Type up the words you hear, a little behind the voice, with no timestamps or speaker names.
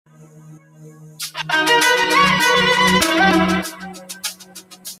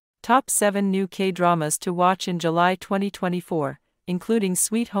Top 7 new K-dramas to watch in July 2024, including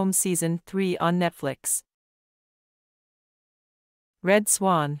Sweet Home Season 3 on Netflix. Red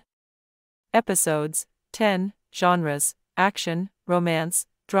Swan. Episodes, 10, genres, action, romance,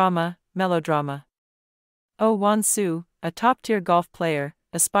 drama, melodrama. Oh Won-soo, a top-tier golf player,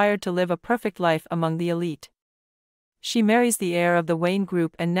 aspired to live a perfect life among the elite. She marries the heir of the Wayne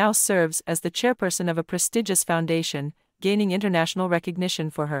Group and now serves as the chairperson of a prestigious foundation, gaining international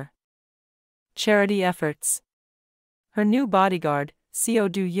recognition for her charity efforts. Her new bodyguard,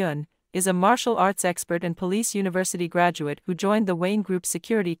 Seo Do-yoon, is a martial arts expert and police university graduate who joined the Wayne Group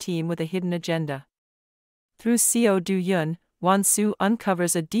security team with a hidden agenda. Through Seo Do-yoon, Won-soo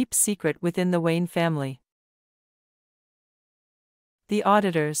uncovers a deep secret within the Wayne family. The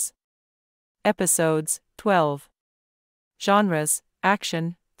Auditors. Episodes, 12. Genres,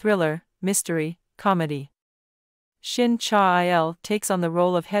 action, thriller, mystery, comedy. Shin Cha-il takes on the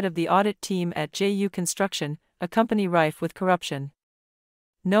role of head of the audit team at JU Construction, a company rife with corruption.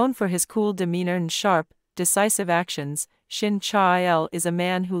 Known for his cool demeanor and sharp, decisive actions, Shin Cha-il is a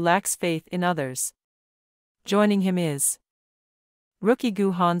man who lacks faith in others. Joining him is rookie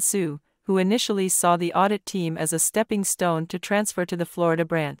Gu Han-soo, who initially saw the audit team as a stepping stone to transfer to the Florida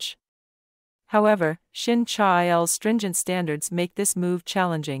branch. However, Shin Cha-il's stringent standards make this move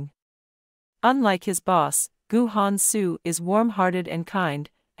challenging. Unlike his boss, Gu Han-soo is warm-hearted and kind,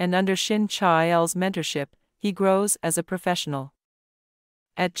 and under Shin Cha-il's mentorship, he grows as a professional.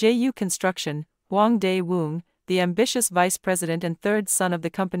 At JU Construction, Hwang Dae-woong, the ambitious vice president and third son of the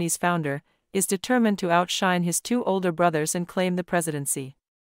company's founder, is determined to outshine his two older brothers and claim the presidency.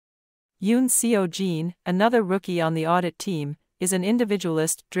 Yoon Seo-jin, another rookie on the audit team, is an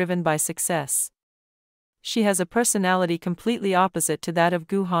individualist driven by success. She has a personality completely opposite to that of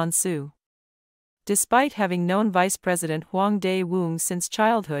Gu Han-soo. Despite having known Vice President Hwang Dae-woong since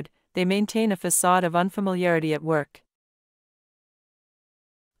childhood, they maintain a facade of unfamiliarity at work.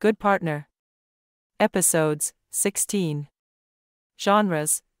 Good Partner. Episodes, 16.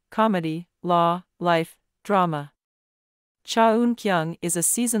 Genres, comedy, law, life, drama. Cha Eun-kyung is a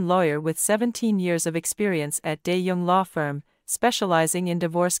seasoned lawyer with 17 years of experience at Daeyoung Law Firm, specializing in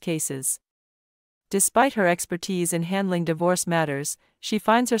divorce cases. Despite her expertise in handling divorce matters, she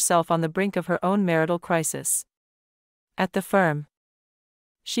finds herself on the brink of her own marital crisis. At the firm,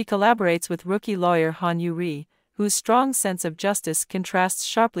 she collaborates with rookie lawyer Han Yu-ri, whose strong sense of justice contrasts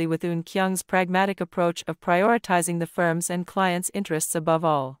sharply with Eun-kyung's pragmatic approach of prioritizing the firm's and clients' interests above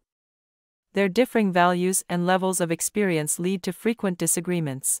all. Their differing values and levels of experience lead to frequent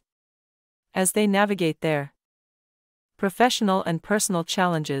disagreements. As they navigate their professional and personal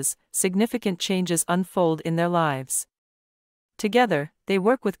challenges, significant changes unfold in their lives. Together, they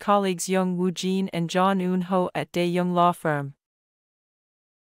work with colleagues Young Woo-jin and John Eun-ho at Daeyoung Law Firm.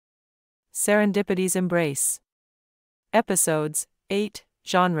 Serendipity's Embrace. Episodes, 8,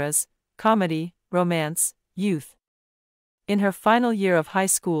 genres, comedy, romance, youth. In her final year of high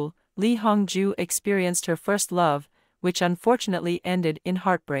school, Lee Hong-ju experienced her first love, which unfortunately ended in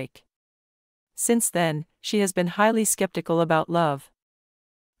heartbreak. Since then, she has been highly skeptical about love.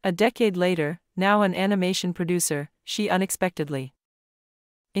 A decade later, now an animation producer, she unexpectedly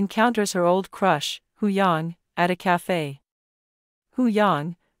encounters her old crush, Hu Yang, at a cafe. Hu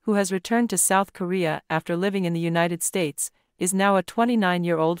Yang, who has returned to South Korea after living in the United States, is now a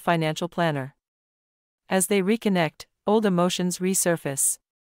 29-year-old financial planner. As they reconnect, old emotions resurface.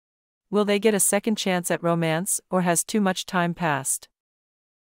 Will they get a second chance at romance, or has too much time passed?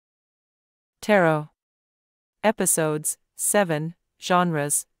 Tarot. Episodes, 7,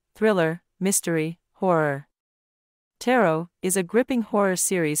 genres, thriller, mystery, horror. Tarot is a gripping horror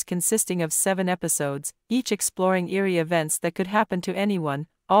series consisting of 7 episodes, each exploring eerie events that could happen to anyone,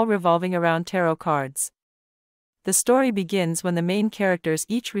 all revolving around tarot cards. The story begins when the main characters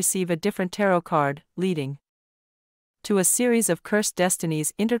each receive a different tarot card, leading to a series of cursed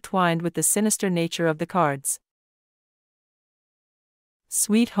destinies intertwined with the sinister nature of the cards.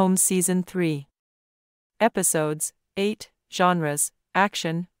 Sweet Home Season 3. Episodes, 8, genres,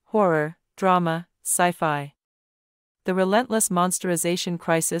 action, horror, drama, sci-fi. The relentless monsterization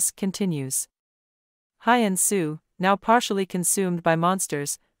crisis continues. Hyun-soo, now partially consumed by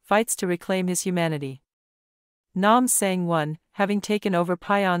monsters, fights to reclaim his humanity. Nam Sang-won, having taken over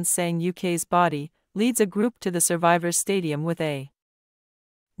Pyeon Sang-uk's body, leads a group to the Survivors Stadium with a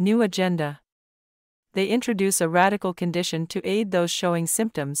new agenda. They introduce a radical condition to aid those showing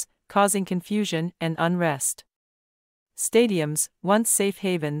symptoms, causing confusion and unrest. Stadiums, once safe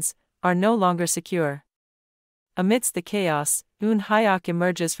havens, are no longer secure. Amidst the chaos, Eun Hyuk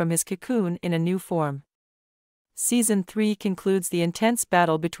emerges from his cocoon in a new form. Season 3 concludes the intense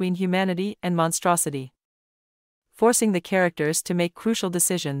battle between humanity and monstrosity, forcing the characters to make crucial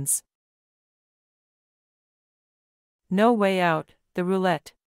decisions. No Way Out, The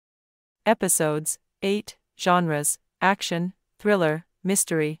Roulette. Episodes 8, Genres: Action, Thriller,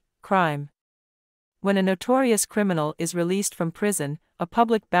 Mystery, Crime. When a notorious criminal is released from prison, a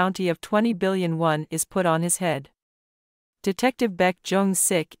public bounty of 20 billion won is put on his head. Detective Baek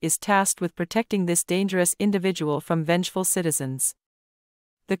Jong-sik is tasked with protecting this dangerous individual from vengeful citizens.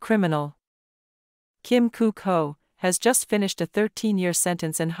 The criminal, Kim Koo-ho, has just finished a 13-year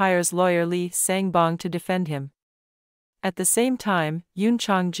sentence and hires lawyer Lee Sang-bong to defend him. At the same time, Yoon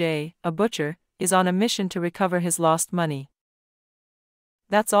Chong-jae, a butcher, is on a mission to recover his lost money.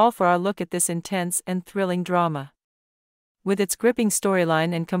 That's all for our look at this intense and thrilling drama. With its gripping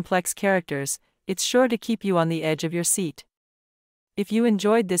storyline and complex characters, it's sure to keep you on the edge of your seat. If you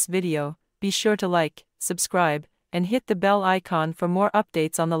enjoyed this video, be sure to like, subscribe, and hit the bell icon for more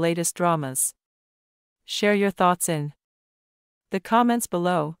updates on the latest dramas. Share your thoughts in the comments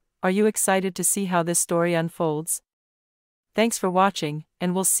below. Are you excited to see how this story unfolds? Thanks for watching,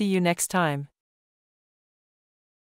 and we'll see you next time.